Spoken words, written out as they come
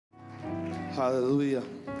Hallelujah.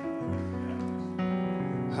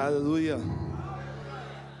 Hallelujah.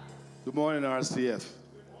 Good morning, RCF.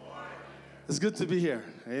 It's good to be here.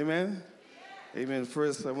 Amen. Amen.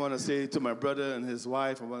 First, I want to say to my brother and his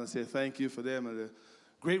wife, I want to say thank you for them and the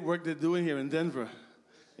great work they're doing here in Denver.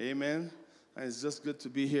 Amen. And it's just good to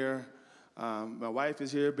be here. My wife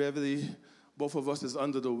is here, Beverly. Both of us is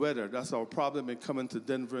under the weather. That's our problem in coming to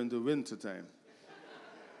Denver in the wintertime.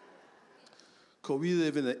 Because we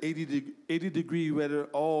live in the 80-degree weather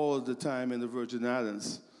all the time in the Virgin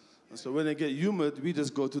Islands. And so when it gets humid, we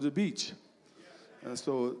just go to the beach. And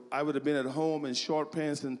so I would have been at home in short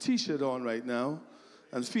pants and T-shirt on right now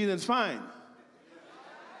and feeling fine.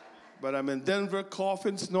 But I'm in Denver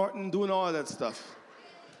coughing, snorting, doing all that stuff.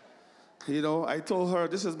 You know, I told her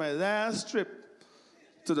this is my last trip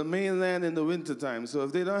to the mainland in the wintertime. So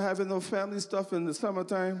if they don't have enough family stuff in the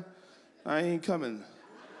summertime, I ain't coming.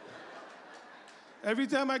 Every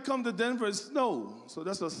time I come to Denver, it's snow. So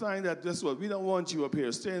that's a sign that, guess what, we don't want you up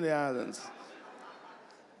here. Stay in the islands.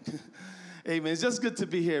 Amen. It's just good to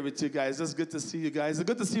be here with you guys. It's good to see you guys. It's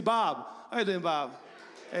good to see Bob. How you doing, Bob?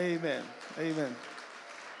 Amen. Amen.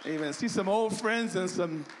 Amen. See some old friends and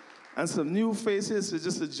some new faces. It's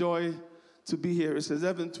just a joy to be here. It's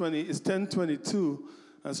 11:20. It's 10:22.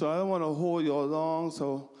 And so I don't want to hold you all long.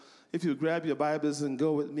 So if you grab your Bibles and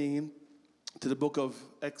go with me to the book of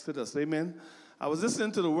Exodus. Amen. I was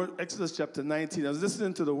listening to the Exodus chapter 19. I was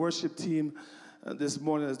listening to the worship team this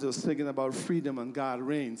morning as they were singing about freedom and God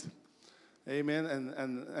reigns. Amen.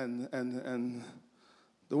 And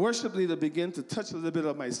the worship leader began to touch a little bit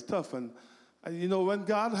of my stuff. And you know, when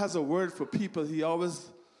God has a word for people, he always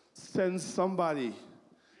sends somebody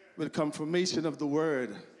with confirmation of the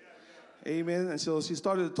word. Amen. And so she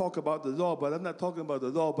started to talk about the law, but I'm not talking about the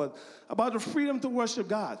law, but about the freedom to worship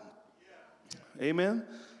God. Amen.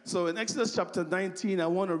 So in Exodus chapter 19, I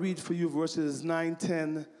want to read for you verses 9,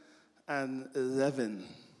 10, and 11.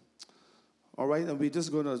 All right, and we're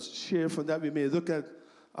just going to share from that. We may look at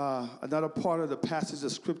another part of the passage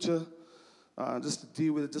of Scripture, just to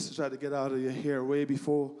deal with it, just to try to get out of your hair way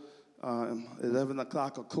before 11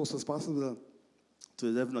 o'clock or close as possible to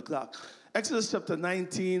 11 o'clock. Exodus chapter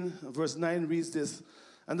 19, verse 9 reads this.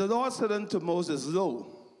 And the Lord said unto Moses, Lo,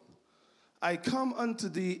 I come unto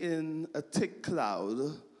thee in a thick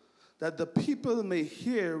cloud, that the people may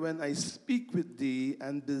hear when I speak with thee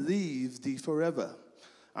and believe thee forever.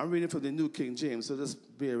 I'm reading from the New King James, so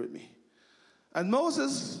just bear with me. And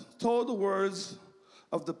Moses told the words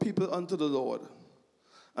of the people unto the Lord.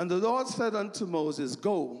 And the Lord said unto Moses,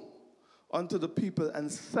 Go unto the people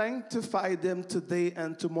and sanctify them today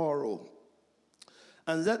and tomorrow,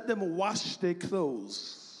 and let them wash their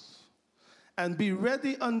clothes, and be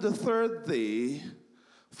ready on the third day.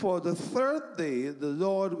 For the third day the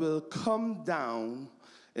Lord will come down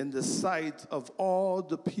in the sight of all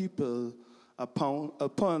the people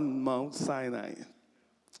upon Mount Sinai.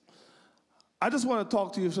 I just want to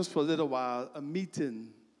talk to you just for a little while, a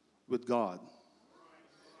meeting with God.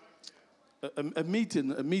 A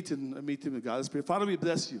meeting with God. Let's pray. Father, we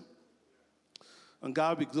bless you. And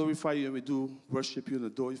God, we glorify you and we do worship you and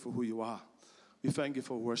adore you for who you are. We thank you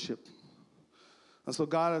for worship. And so,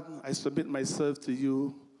 God, I submit myself to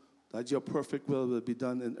you that your perfect will be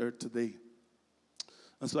done in earth today.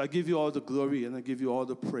 And so I give you all the glory and I give you all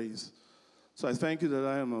the praise. So I thank you that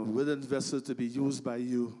I am a willing vessel to be used by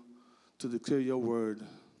you to declare your word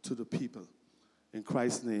to the people. In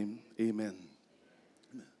Christ's name, amen.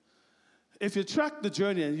 If you track the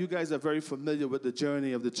journey, and you guys are very familiar with the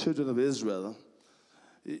journey of the children of Israel,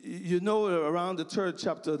 you know around the third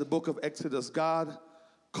chapter of the book of Exodus, God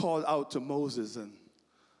called out to Moses, and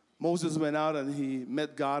Moses went out and he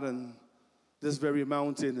met God on this very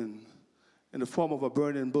mountain and in the form of a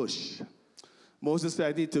burning bush. Moses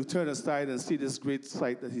said, I need to turn aside and see this great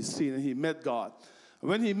sight that he's seen, and he met God.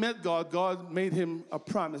 When he met God, God made him a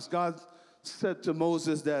promise. God said to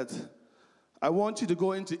Moses that, I want you to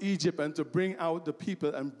go into Egypt and to bring out the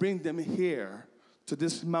people and bring them here to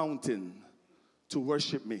this mountain to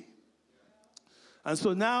worship me. And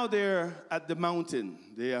so now they're at the mountain.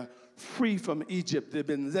 They are free from Egypt. They've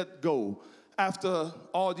been let go after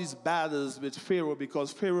all these battles with Pharaoh,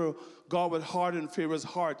 because Pharaoh, God would harden Pharaoh's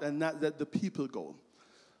heart and not let the people go.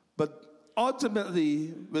 But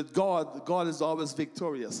ultimately, with God, God is always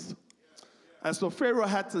victorious. And so Pharaoh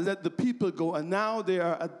had to let the people go, and now they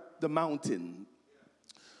are at the mountain.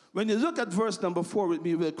 When you look at verse number 4 with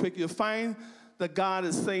me real quick, you'll find that God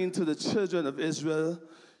is saying to the children of Israel,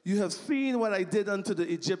 you have seen what I did unto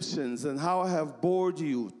the Egyptians and how I have bored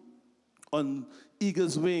you on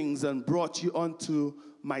eagle's wings and brought you unto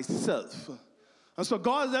myself. And so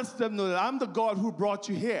God lets them know that I'm the God who brought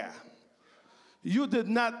you here. you did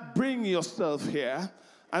not bring yourself here.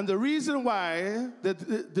 And the reason why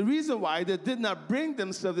they did not bring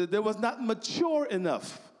themselves, they was not mature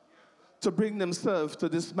enough to bring themselves to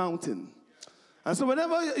this mountain. And so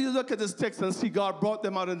whenever you look at this text and see God brought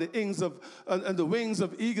them out on the wings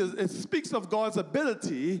of eagles, it speaks of God's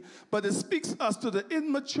ability, but it speaks us to the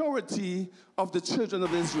immaturity of the children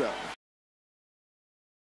of Israel.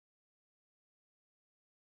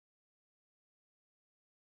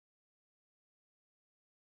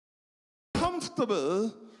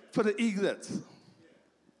 Comfortable for the eaglets.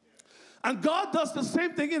 And God does the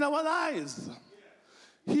same thing in our lives.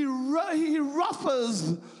 He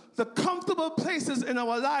ruffles the comfortable places in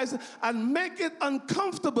our lives and make it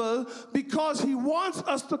uncomfortable because he wants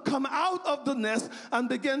us to come out of the nest and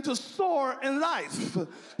begin to soar in life.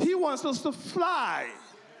 He wants us to fly.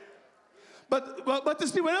 But you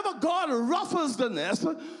see, whenever God ruffles the nest,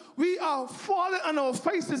 we are falling on our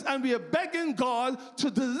faces and we are begging God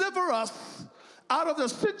to deliver us out of the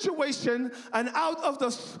situation and out of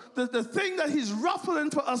the thing that he's ruffling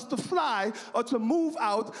for us to fly or to move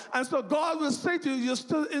out. And so God will say to you, you're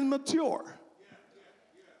still immature.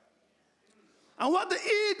 And what the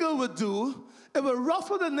eagle would do, it will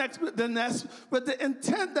ruffle the nest with the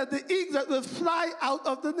intent that the eaglet will fly out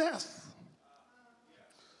of the nest.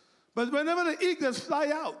 But whenever the eaglets fly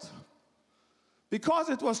out, because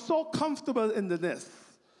it was so comfortable in the nest,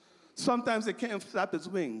 sometimes it can't flap its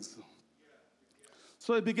wings.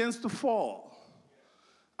 So it begins to fall.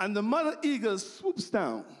 And the mother eagle swoops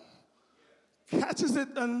down, catches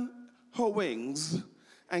it on her wings,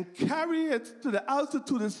 and carries it to the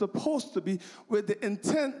altitude it's supposed to be with the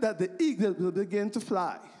intent that the eagle will begin to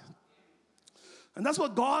fly. And that's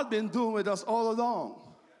what God's been doing with us all along.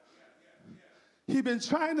 He's been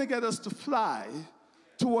trying to get us to fly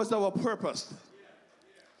towards our purpose.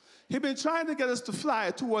 He's been trying to get us to fly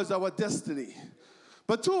towards our destiny.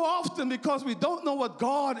 But too often, because we don't know what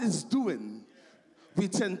God is doing, we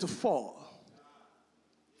tend to fall.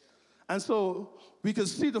 And so we can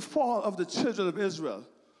see the fall of the children of Israel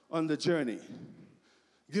on the journey.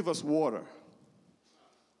 Give us water.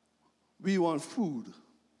 We want food.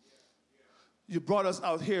 You brought us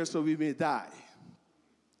out here so we may die.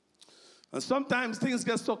 And sometimes things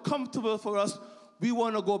get so comfortable for us, we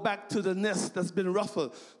want to go back to the nest that's been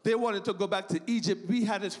ruffled. They wanted to go back to Egypt. We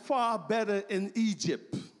had it far better in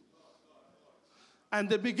Egypt. And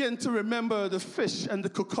they begin to remember the fish and the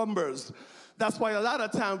cucumbers. That's why a lot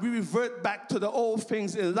of times we revert back to the old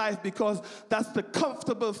things in life because that's the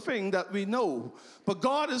comfortable thing that we know. But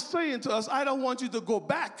God is saying to us, I don't want you to go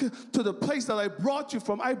back to the place that I brought you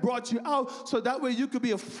from. I brought you out so that way you could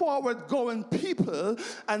be a forward-going people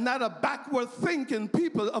and not a backward-thinking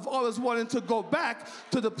people of always wanting to go back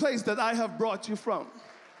to the place that I have brought you from.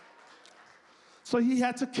 So he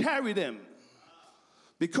had to carry them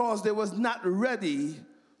because they was not ready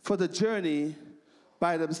for the journey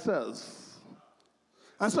by themselves.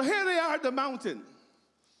 And so here they are at the mountain.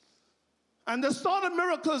 And they saw the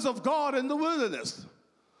miracles of God in the wilderness.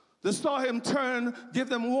 They saw him give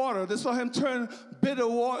them water. They saw him turn bitter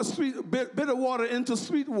water into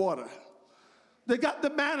sweet water. They got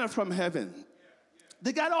the manna from heaven.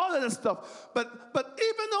 They got all of this stuff. But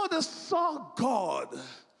even though they saw God,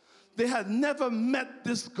 they had never met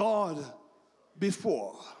this God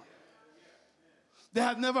before. They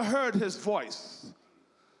had never heard his voice.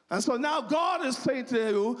 And so now God is saying to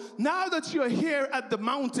you, now that you're here at the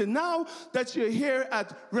mountain, now that you're here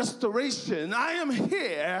at restoration, I am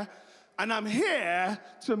here, and I'm here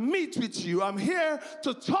to meet with you. I'm here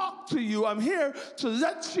to talk to you. I'm here to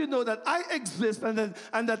let you know that I exist and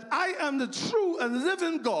that I am the true and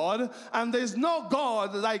living God, and there's no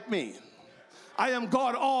God like me. I am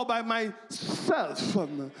God all by myself.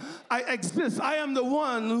 I exist. I am the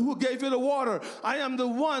one who gave you the water. I am the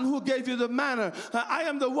one who gave you the manna. I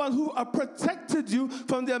am the one who protected you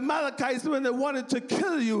from the Amalekites when they wanted to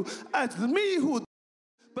kill you. It's me who.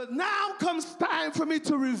 But now comes time for me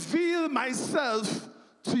to reveal myself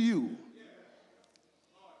to you.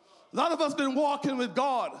 A lot of us been walking with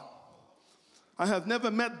God. I have never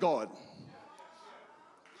met God.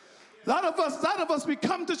 A lot of us, we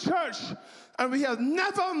come to church and we have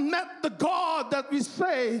never met the God that we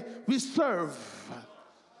say we serve.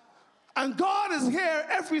 And God is here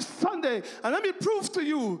every Sunday. And let me prove to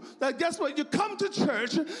you that guess what? You come to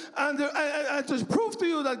church and to prove to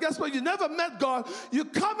you that guess what? You never met God. You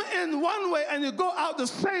come in one way and you go out the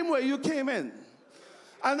same way you came in.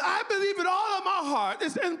 And I believe with all of my heart,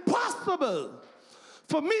 it's impossible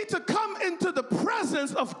for me to come into the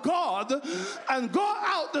presence of God and go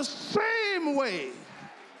out the same way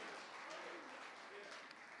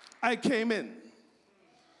I came in.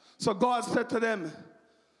 So God said to them,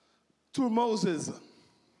 through Moses,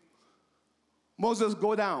 Moses,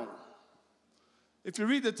 go down. If you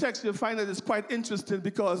read the text, you'll find that it's quite interesting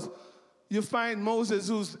because you find Moses,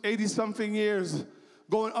 who's 80-something years,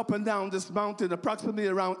 going up and down this mountain approximately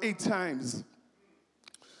around 8 times.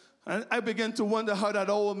 And I began to wonder how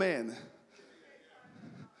that old man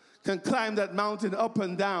can climb that mountain up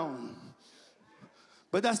and down.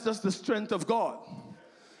 But that's just the strength of God.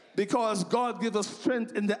 Because God gives us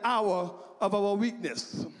strength in the hour of our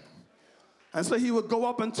weakness. And so he would go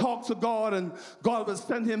up and talk to God, and God would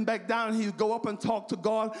send him back down. He would go up and talk to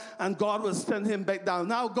God, and God would send him back down.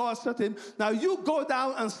 Now God said to him, now you go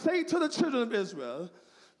down and say to the children of Israel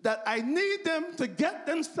that I need them to get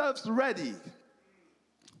themselves ready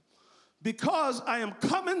because I am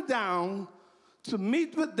coming down to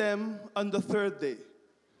meet with them on the 3rd day.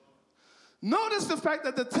 Notice the fact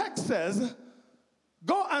that the text says,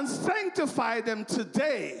 go and sanctify them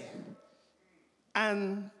today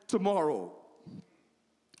and tomorrow,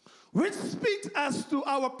 which speaks as to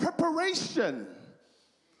our preparation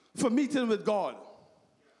for meeting with God.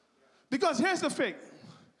 Because here's the thing.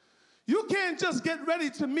 You can't just get ready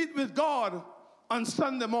to meet with God on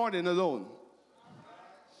Sunday morning alone.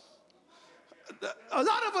 A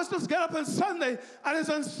lot of us just get up on Sunday, and it's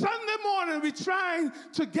on Sunday morning we're trying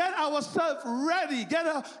to get ourselves ready, get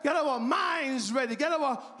our minds ready, get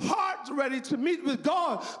our hearts ready to meet with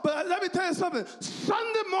God. But let me tell you something.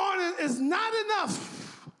 Sunday morning is not enough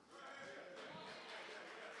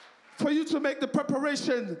for you to make the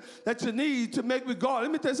preparation that you need to make with God.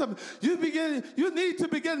 Let me tell you something. You need to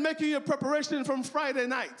begin making your preparation from Friday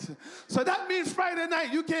night. So that means Friday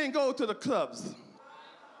night you can't go to the clubs.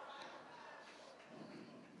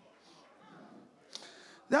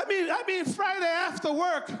 That means Friday after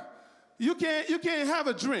work, you can't have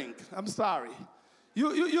a drink. I'm sorry.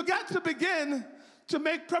 You got to begin to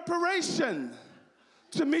make preparation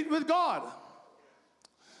to meet with God.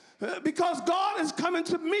 Because God is coming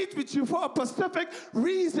to meet with you for a specific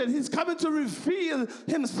reason. He's coming to reveal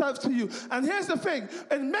himself to you. And here's the thing.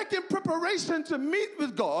 In making preparation to meet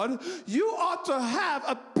with God, you ought to have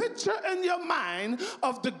a picture in your mind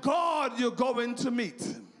of the God you're going to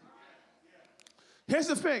meet. Here's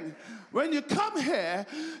the thing. When you come here,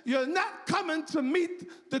 you're not coming to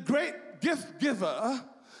meet the great gift giver.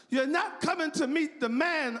 You're not coming to meet the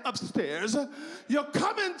man upstairs. You're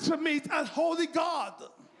coming to meet a holy God.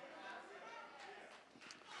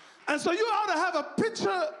 And so you ought to have a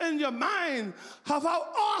picture in your mind of how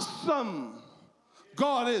awesome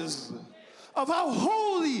God is, of how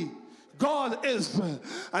holy God is.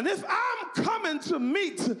 And if I'm coming to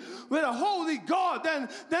meet with a holy God,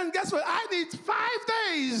 then guess what? I need 5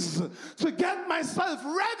 days to get myself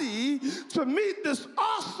ready to meet this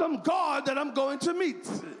awesome God that I'm going to meet.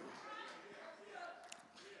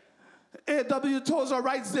 A.W. Tozer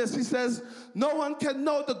writes this. He says, no one can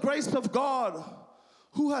know the grace of God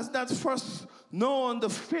who has not first known the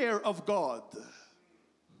fear of God.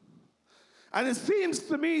 And it seems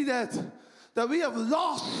to me that we have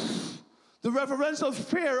lost the reverential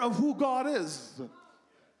fear of who God is.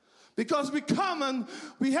 Because we come and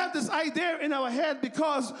we have this idea in our head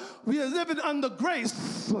because we are living under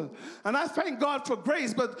grace. And I thank God for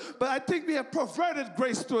grace, but I think we have perverted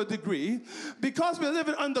grace to a degree. Because we're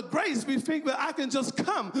living under grace, we think that I can just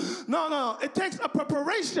come. No. It takes a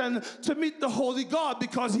preparation to meet the holy God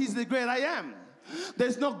because he's the great I am.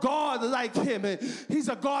 There's no God like him. He's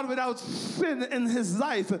a God without sin in his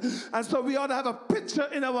life. And so we ought to have a picture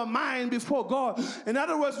in our mind before God. In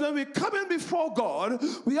other words, when we come in before God,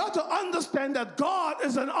 we ought to understand that God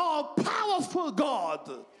is an all-powerful God.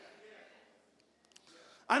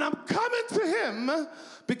 And I'm coming to him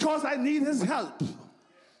because I need his help.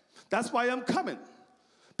 That's why I'm coming.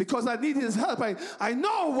 Because I need his help. I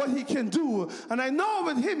know what he can do. And I know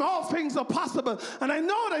with him all things are possible. And I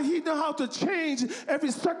know that he knows how to change every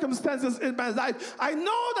circumstances in my life. I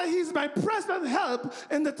know that he's my present help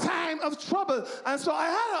in the time of trouble. And so I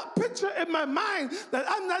had a picture in my mind that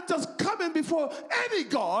I'm not just coming before any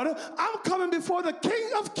God. I'm coming before the King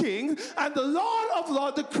of Kings and the Lord of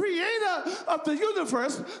Lords, the creator of the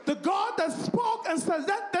universe, the God that spoke and said,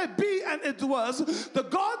 let there be, and it was, the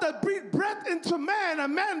God that breathed breath into man,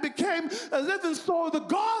 and man became a living soul, the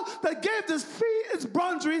God that gave the sea its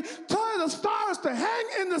boundary, telling the stars to hang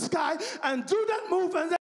in the sky and do that move,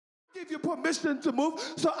 and then give you permission to move.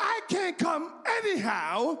 So I can't come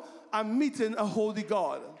anyhow. I'm meeting a holy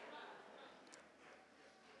God.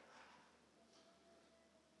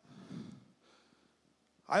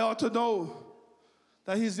 I ought to know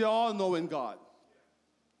that he's the all-knowing God,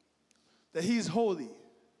 that he's holy.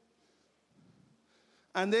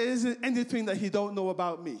 And there isn't anything that he don't know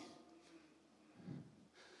about me.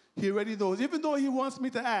 He already knows. Even though he wants me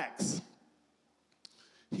to ask,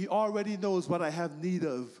 he already knows what I have need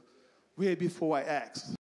of way before I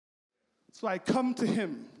ask. So I come to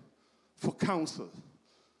him for counsel.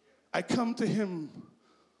 I come to him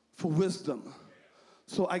for wisdom.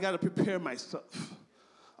 So I got to prepare myself.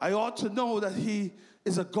 I ought to know that he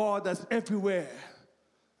is a God that's everywhere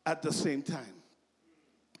at the same time.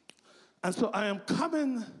 And so I am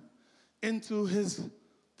coming into his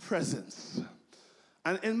presence.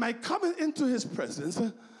 And in my coming into his presence,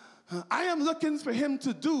 I am looking for him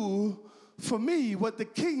to do for me what the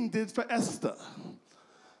king did for Esther.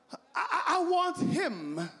 I want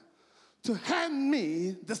him to hand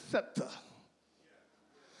me the scepter.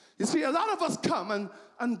 You see, a lot of us come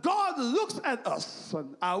and God looks at us,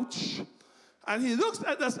 and ouch, and he looks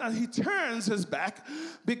at us and he turns his back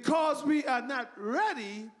because we are not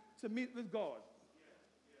ready to meet with God.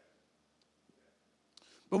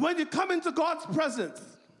 But when you come into God's presence,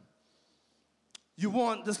 you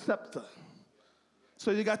want the scepter.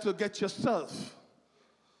 So you got to get yourself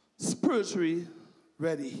spiritually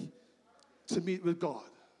ready to meet with God.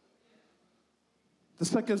 The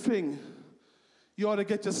second thing, you ought to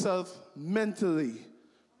get yourself mentally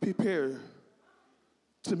prepared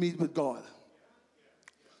to meet with God.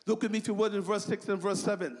 Look at me if you would in verse 6 and verse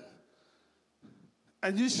 7.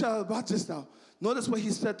 And you shall, watch this now. Notice what he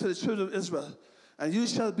said to the children of Israel. And you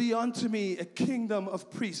shall be unto me a kingdom of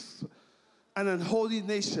priests and an holy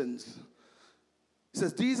nations. He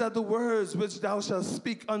says, these are the words which thou shalt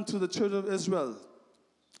speak unto the children of Israel.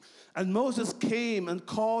 And Moses came and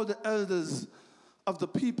called the elders of the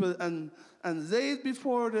people and laid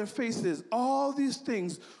before their faces all these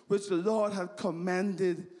things which the Lord had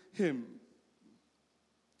commanded him.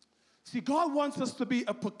 See, God wants us to be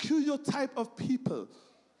a peculiar type of people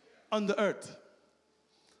on the earth.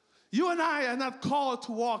 You and I are not called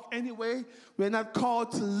to walk any way. We're not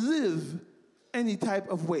called to live any type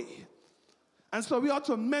of way. And so we ought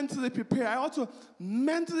to mentally prepare. I ought to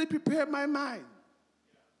mentally prepare my mind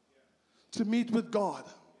to meet with God.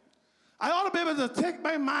 I ought to be able to take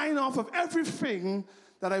my mind off of everything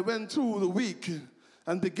that I went through the week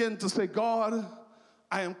and begin to say, God,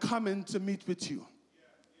 I am coming to meet with you.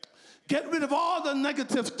 Get rid of all the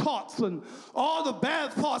negative thoughts and all the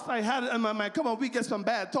bad thoughts I had in my mind. Come on, we get some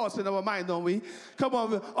bad thoughts in our mind, don't we? Come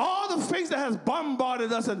on, all the things that has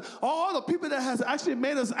bombarded us and all the people that has actually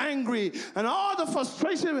made us angry and all the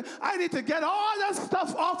frustration. I need to get all that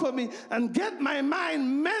stuff off of me and get my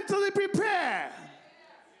mind mentally prepared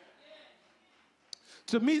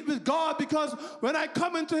to meet with God, because when I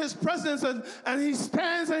come into his presence and he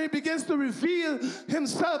stands and he begins to reveal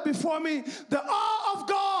himself before me, the awe of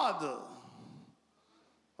God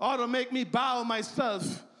ought to make me bow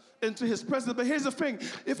myself into his presence. But here's the thing,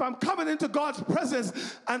 if I'm coming into God's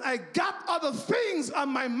presence and I got other things on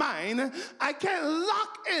my mind, I can't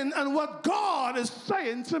lock in on what God is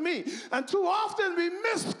saying to me. And too often we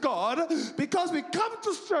miss God because we come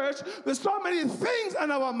to church with so many things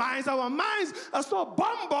on our minds are so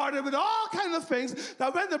bombarded with all kinds of things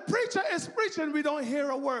that when the preacher is preaching, we don't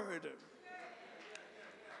hear a word.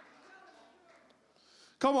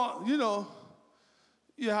 Come on, you know,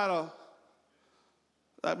 you had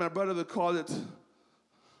like my brother would call it,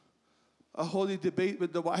 a holy debate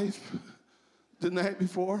with the wife the night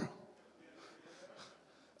before.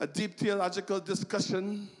 A deep theological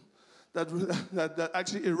discussion that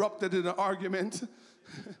actually erupted in an argument.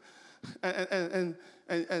 and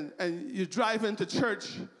you drive into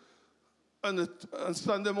church on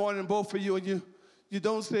Sunday morning, both of you, and you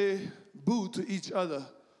don't say boo to each other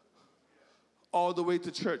all the way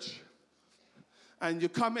to church. And you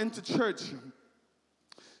come into church,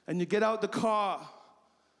 and you get out the car,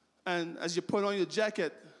 and as you put on your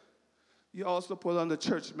jacket, you also put on the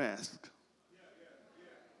church mask.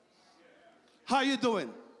 How you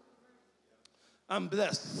doing? I'm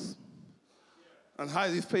blessed and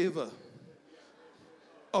highly favored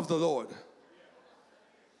of the Lord.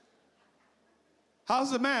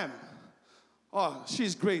 How's the ma'am? Oh,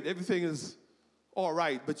 she's great. Everything is all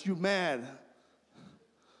right, but you mad.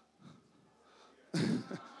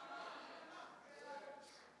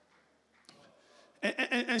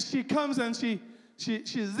 And she comes and she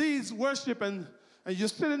leads worship, and you're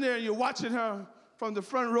sitting there and you're watching her from the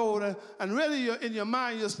front row, and really in your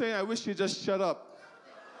mind you're saying, I wish you just shut up.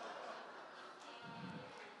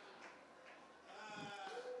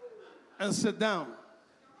 And sit down.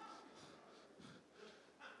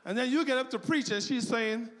 And then you get up to preach and she's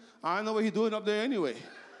saying, I know what he's doing up there anyway.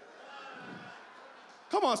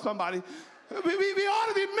 Come on, somebody. We ought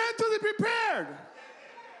to be mentally prepared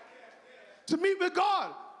to meet with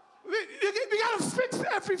God. We got to fix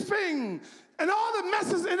everything and all the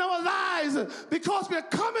messes in our lives because we're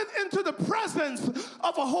coming into the presence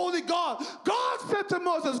of a holy God. God said to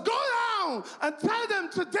Moses, go down and tell them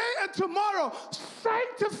today and tomorrow,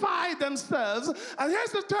 sanctify themselves. And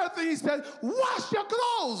here's the third thing he said, wash your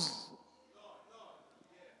clothes.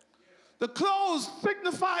 The clothes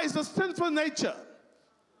signifies the sinful nature.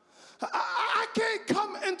 I can't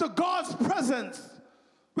come into God's presence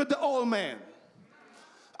with the old man.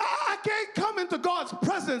 I can't come into God's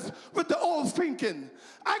presence with the old thinking.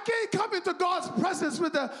 I can't come into God's presence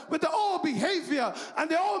with the old behavior and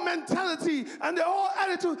the old mentality and the old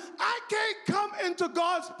attitude. I can't come into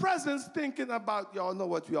God's presence thinking about, y'all know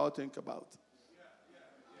what we all think about.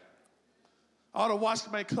 I ought to wash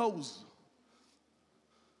my clothes.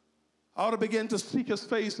 I ought to begin to seek his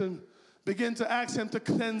face and begin to ask him to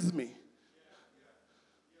cleanse me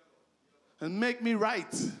and make me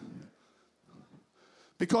right.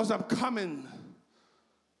 Because I'm coming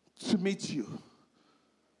to meet you.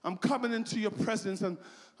 I'm coming into your presence, and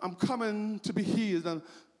I'm coming to be healed, and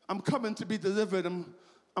I'm coming to be delivered.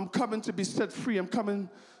 I'm coming to be set free. I'm coming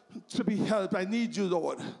to be helped. I need you,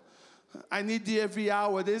 Lord. I need you every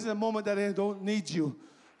hour. There isn't a moment that I don't need you.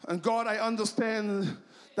 And God, I understand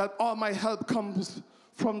that all my help comes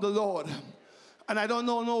from the Lord. And I don't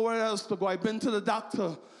know nowhere else to go. I've been to the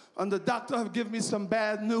doctor, and the doctor have given me some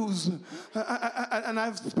bad news. And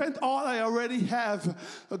I've spent all I already have,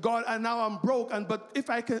 God, and now I'm broke. But if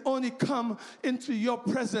I can only come into your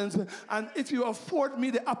presence, and if you afford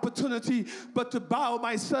me the opportunity but to bow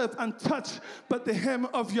myself and touch but the hem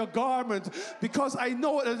of your garment, because I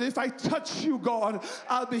know that if I touch you, God,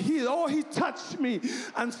 I'll be healed. Oh, he touched me,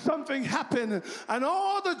 and something happened, and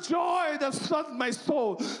all the joy that flooded my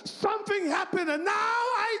soul, something happened, and now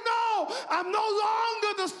I know I'm no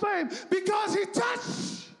longer the same because he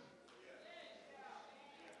touched.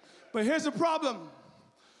 But here's the problem.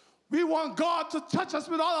 We want God to touch us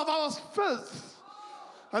with all of our filth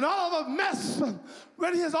and all of our mess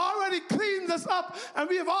when he has already cleaned us up, and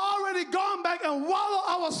we have already gone back and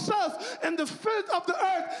wallowed ourselves in the filth of the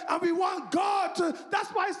earth, and we want God to. That's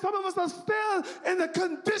why some of us are still in the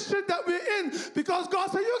condition that we're in, because God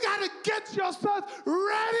said, you got to get yourself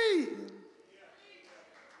ready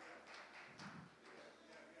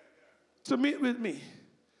to meet with me.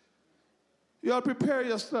 You ought to prepare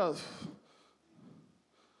yourself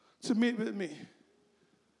to meet with me.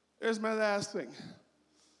 Here's my last thing.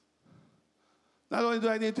 Not only do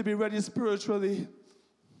I need to be ready spiritually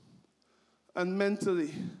and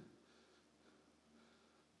mentally,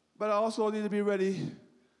 but I also need to be ready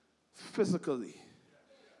physically.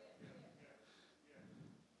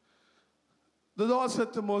 The Lord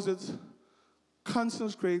said to Moses,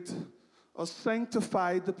 consecrate or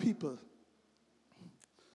sanctify the people.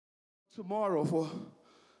 Tomorrow,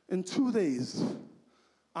 in 2 days,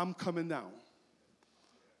 I'm coming down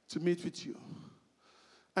to meet with you.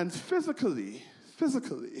 And physically,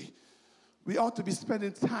 we ought to be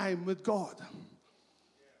spending time with God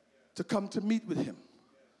to come to meet with him.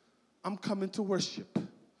 I'm coming to worship.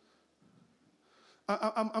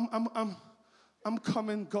 I'm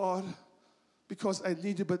coming, God, because I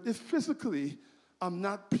need you. But if physically I'm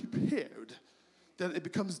not prepared, then it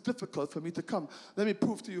becomes difficult for me to come. Let me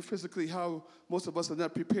prove to you physically how most of us are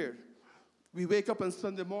not prepared. We wake up on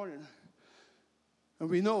Sunday morning, and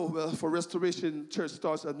we know, well, for Restoration, church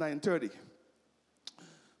starts at 9:30.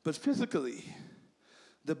 But physically,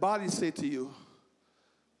 the body say to you,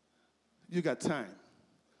 you got time.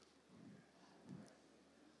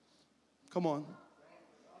 Come on.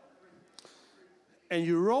 And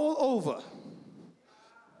you roll over,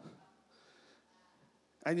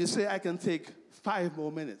 and you say, I can take 5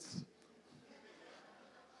 more minutes.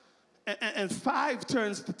 And 5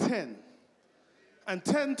 turns to 10. And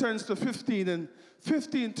 10 turns to 15, and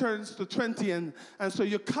 15 turns to 20, and so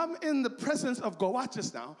you come in the presence of God. Watch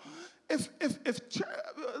this now.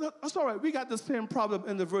 That's all right. We got the same problem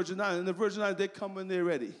in the Virgin Islands. In the Virgin Islands, they come when they're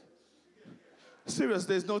ready. Serious,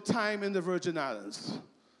 there's no time in the Virgin Islands.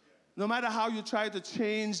 No matter how you try to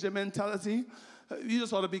change the mentality, you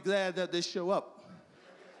just ought to be glad that they show up.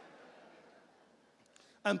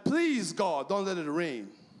 And please, God, don't let it rain.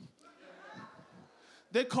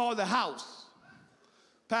 They call the house.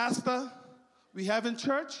 Pastor, we having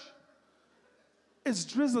church? It's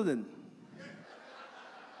drizzling.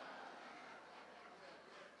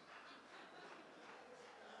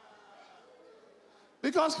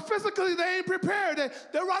 Because physically they ain't prepared.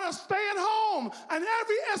 They rather stay at home, and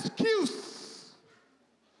every excuse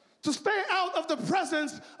to stay out of the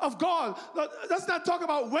presence of God. Let's not talk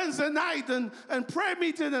about Wednesday night and prayer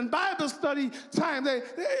meeting and Bible study time.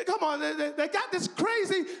 They got this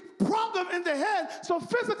crazy problem in their head. So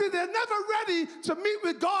physically, they're never ready to meet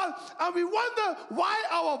with God. And we wonder why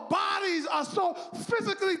our bodies are so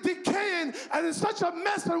physically decaying and in such a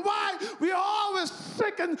mess, and why we are always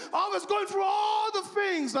sick and always going through all the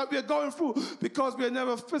things that we are going through, because we are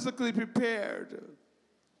never physically prepared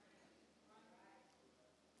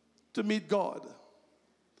to meet God.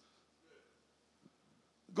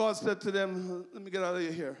 God said to them, let me get out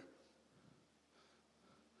of here.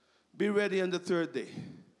 Be ready on the third day.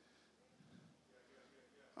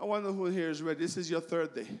 I wonder who here is ready. This is your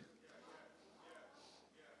third day.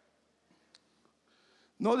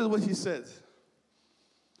 Notice what he said.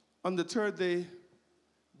 On the third day,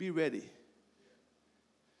 be ready.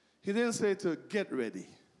 He didn't say to get ready.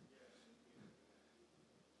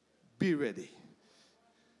 Be ready.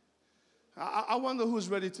 I wonder who's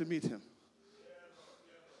ready to meet him.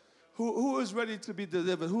 Who is ready to be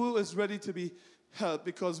delivered? Who is ready to be helped?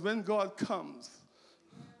 Because when God comes,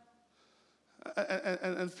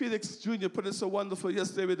 and Felix Jr. put it so wonderful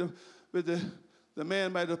yesterday with the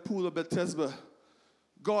man by the pool of Bethesda.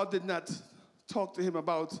 God did not talk to him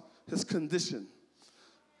about his condition.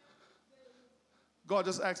 God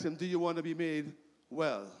just asked him, do you want to be made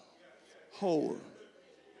well, whole?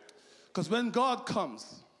 Because when God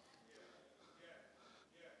comes,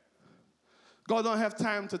 God don't have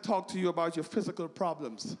time to talk to you about your physical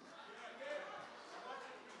problems.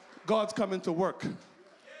 God's coming to work.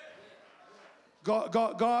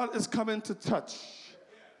 God is coming to touch.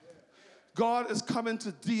 God is coming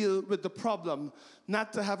to deal with the problem,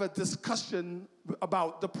 not to have a discussion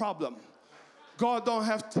about the problem. God don't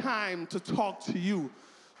have time to talk to you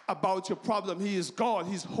about your problem. He is God.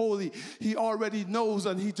 He's holy. He already knows,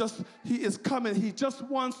 and he is coming. He just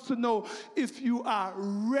wants to know if you are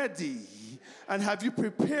ready. And have you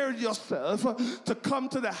prepared yourself to come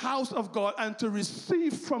to the house of God and to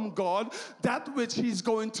receive from God that which he's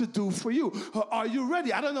going to do for you? Are you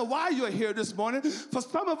ready? I don't know why you're here this morning. For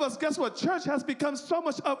some of us, guess what? Church has become so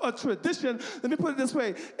much of a tradition. Let me put it this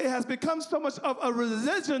way. It has become so much of a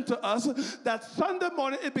religion to us that Sunday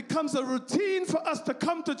morning it becomes a routine for us to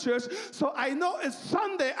come to church. So I know it's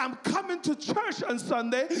Sunday. I'm coming to church on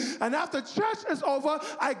Sunday. And after church is over,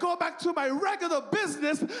 I go back to my regular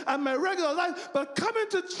business and my regular life. But coming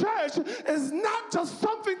to church is not just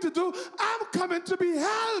something to do. I'm coming to be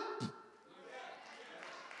helped.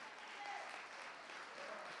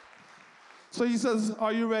 So he says,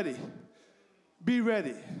 are you ready? Be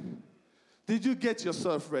ready. Did you get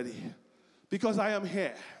yourself ready? Because I am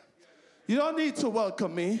here. You don't need to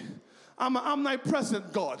welcome me. I'm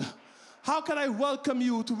omnipresent God. How can I welcome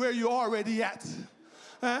you to where you're already at?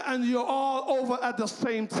 And you're all over at the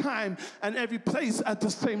same time, and every place at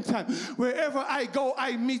the same time. Wherever I go,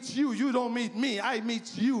 I meet you. You don't meet me. I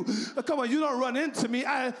meet you. Come on, you don't run into me.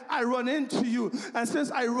 I run into you. And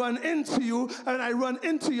since I run into you, and I run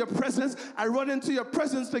into your presence, I run into your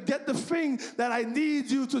presence to get the thing that I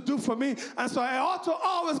need you to do for me. And so I ought to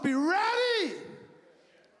always be ready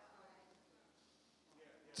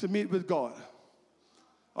to meet with God.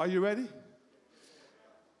 Are you ready?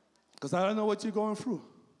 Because I don't know what you're going through.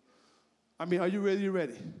 I mean, are you really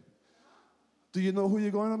ready? Do you know who you're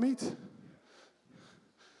going to meet?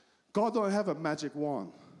 God don't have a magic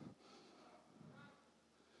wand.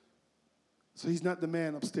 So he's not the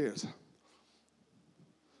man upstairs.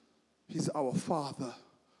 He's our Father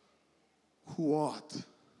who art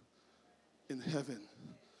in heaven.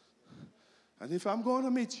 And if I'm going to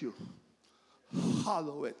meet you,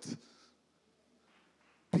 hallowed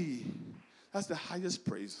be. That's the highest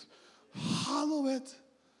praise. Hallowed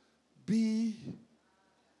be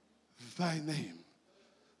thy name,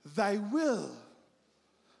 thy will.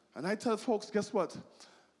 And I tell folks, guess what?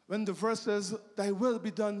 When the verse says, thy will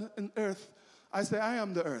be done in earth, I say, I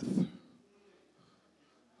am the earth.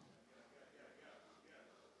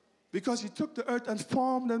 Because he took the earth and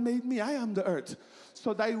formed and made me. I am the earth.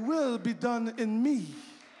 So thy will be done in me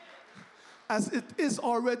as it is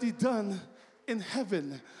already done in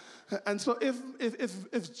heaven. And so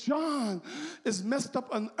if John is messed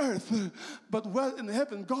up on earth, but well in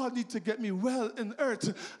heaven, God needs to get me well in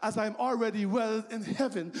earth as I'm already well in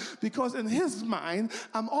heaven. Because in his mind,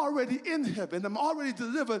 I'm already in heaven. I'm already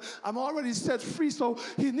delivered. I'm already set free. So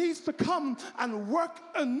he needs to come and work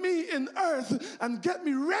on me in earth and get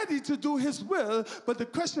me ready to do his will. But the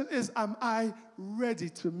question is, am I ready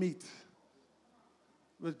to meet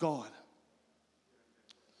with God?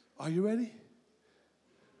 Are you ready?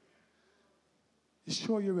 You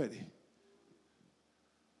sure you're ready?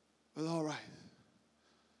 Well, all right.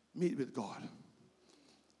 meet with God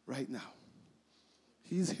right now.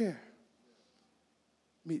 He's here.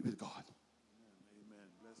 Meet with God.